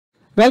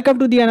Welcome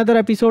to the another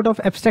episode of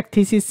Abstract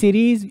Thesis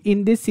series.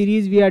 In this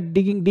series, we are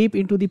digging deep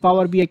into the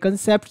Power BI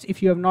concepts.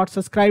 If you have not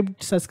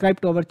subscribed, subscribe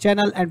to our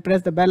channel and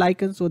press the bell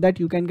icon so that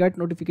you can get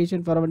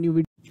notification for our new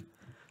video.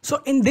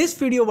 So in this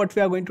video, what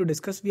we are going to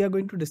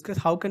discuss,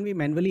 how can we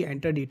manually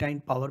enter data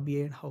in Power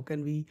BI and how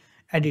can we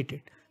edit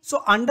it.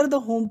 So under the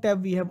home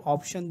tab, we have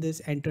option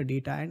this enter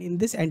data, and in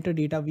this enter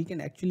data, we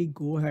can actually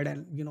go ahead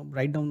and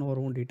write down our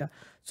own data.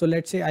 So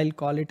let's say I'll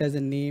call it as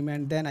a name,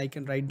 and then I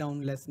can write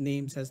down less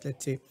names as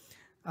let's say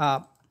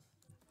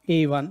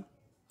A1,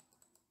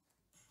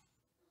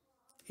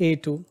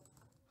 A2,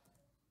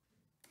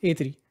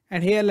 A3,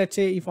 and here let's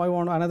say if I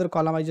want another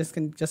column, I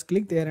can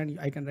click there and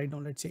I can write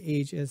down let's say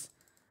age is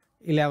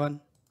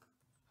 11,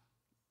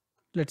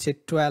 let's say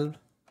 12,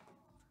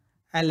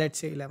 and let's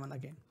say 11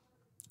 again.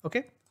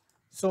 Okay,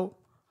 so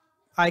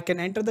I can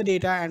enter the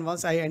data, and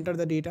once I enter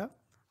the data,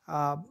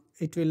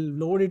 it will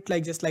load it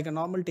just like a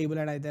normal table,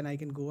 and then I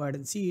can go ahead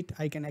and see it.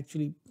 I can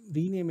actually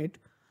rename it,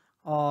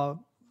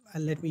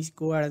 and let me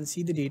go ahead and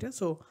see the data.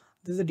 So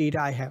this is the data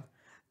I have.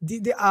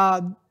 The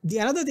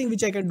another thing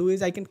which I can do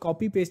is I can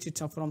copy paste it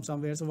from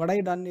somewhere. So what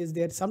I've done is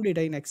there's some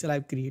data in Excel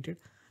I've created.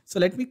 So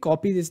let me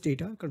copy this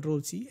data,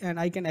 Control C, and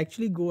I can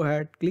actually go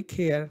ahead, click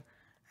here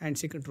and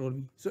say Control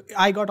V. So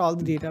I got all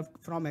the data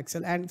from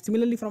Excel, and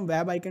similarly from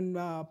web I can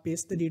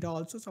paste the data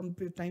also.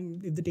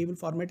 Sometime if the table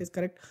format is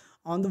correct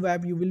on the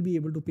web, you will be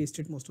able to paste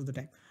it most of the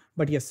time.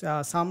 But yes,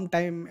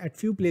 sometime at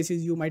few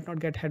places you might not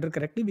get header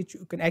correctly, which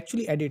you can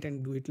actually edit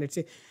and do it. Let's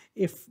say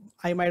if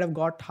I might have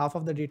got half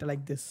of the data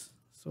like this,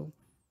 so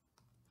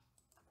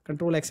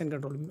Control X and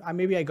Control V,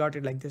 maybe I got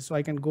it like this. So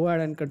I can go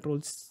ahead and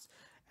Control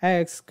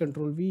X,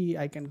 Control V,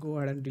 I can go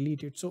ahead and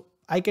delete it. So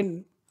I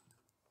can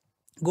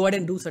go ahead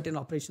and do certain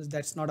operations.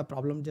 That's not a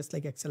problem. Just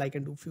like Excel, I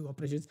can do few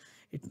operations.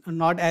 It's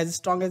not as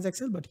strong as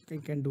Excel, but you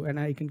can do, and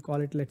I can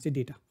call it let's say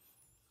data.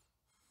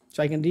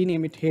 So I can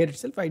rename it here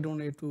itself. I don't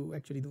have to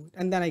actually do it,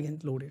 and then I can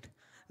load it.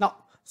 Now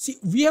see,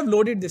 we have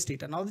loaded this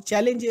data. Now the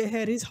challenge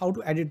here is how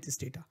to edit this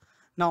data.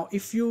 Now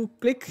if you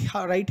click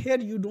right here,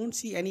 you don't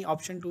see any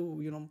option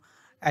to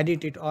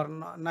edit it, or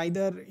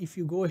neither if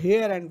you go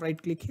here and right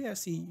click here,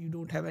 see you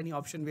don't have any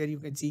option where you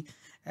can see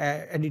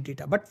edit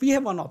data. But we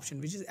have one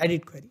option which is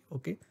edit query.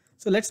 Okay,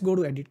 so let's go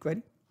to edit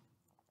query.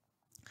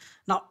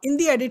 Now in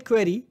the edit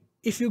query,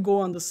 if you go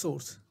on the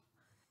source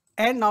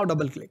and now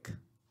double click,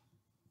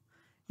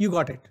 you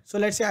got it. So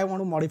let's say I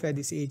want to modify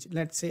this age.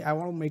 Let's say I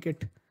want to make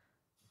it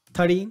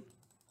 13,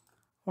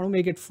 I want to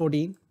make it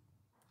 14,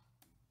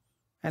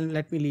 and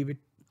let me leave it.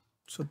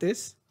 So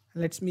this,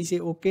 let me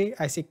say okay,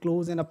 I say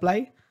close and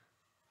apply.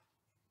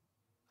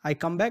 I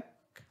come back,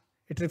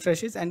 it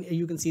refreshes, and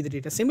you can see the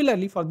data.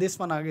 Similarly for this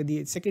one,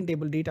 the second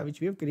table data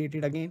which we have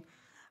created, again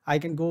I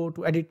can go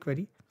to edit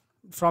query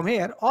from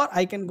here, or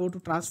I can go to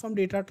transform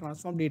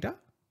data.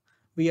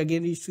 We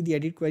again reach to the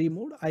edit query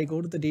mode. I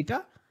go to the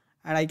data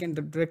and I can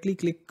directly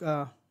click,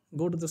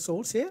 go to the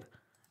source here,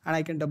 and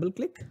I can double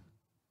click,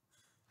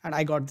 and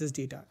I got this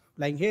data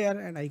lying here,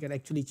 and I can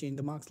actually change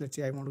the marks. Let's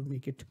say I want to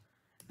make it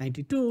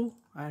 92,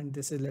 and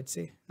this is let's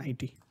say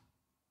 90.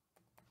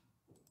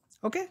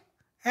 Okay,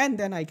 and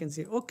then I can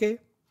say okay,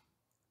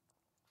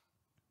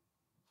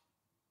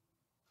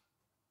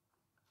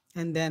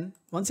 and then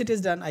once it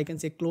is done, I can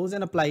say close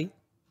and apply.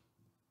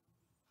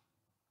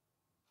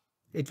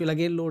 It will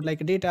again load like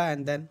a data,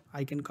 and then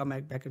I can come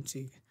back and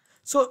see.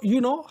 So you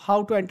know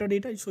how to enter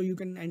data. So you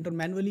can enter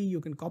manually, you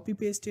can copy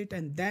paste it,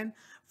 and then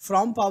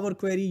from Power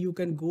Query you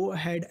can go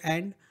ahead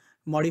and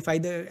modify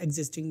the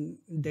existing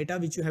data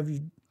which you have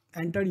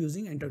entered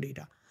using enter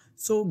data.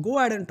 So go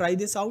ahead and try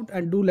this out,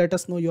 and do let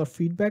us know your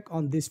feedback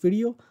on this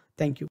video.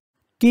 Thank you.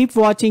 Keep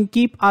watching,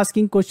 keep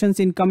asking questions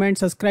in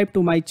comments, subscribe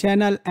to my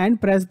channel and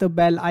press the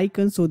bell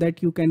icon so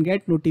that you can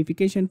get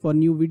notification for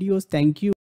new videos. Thank you.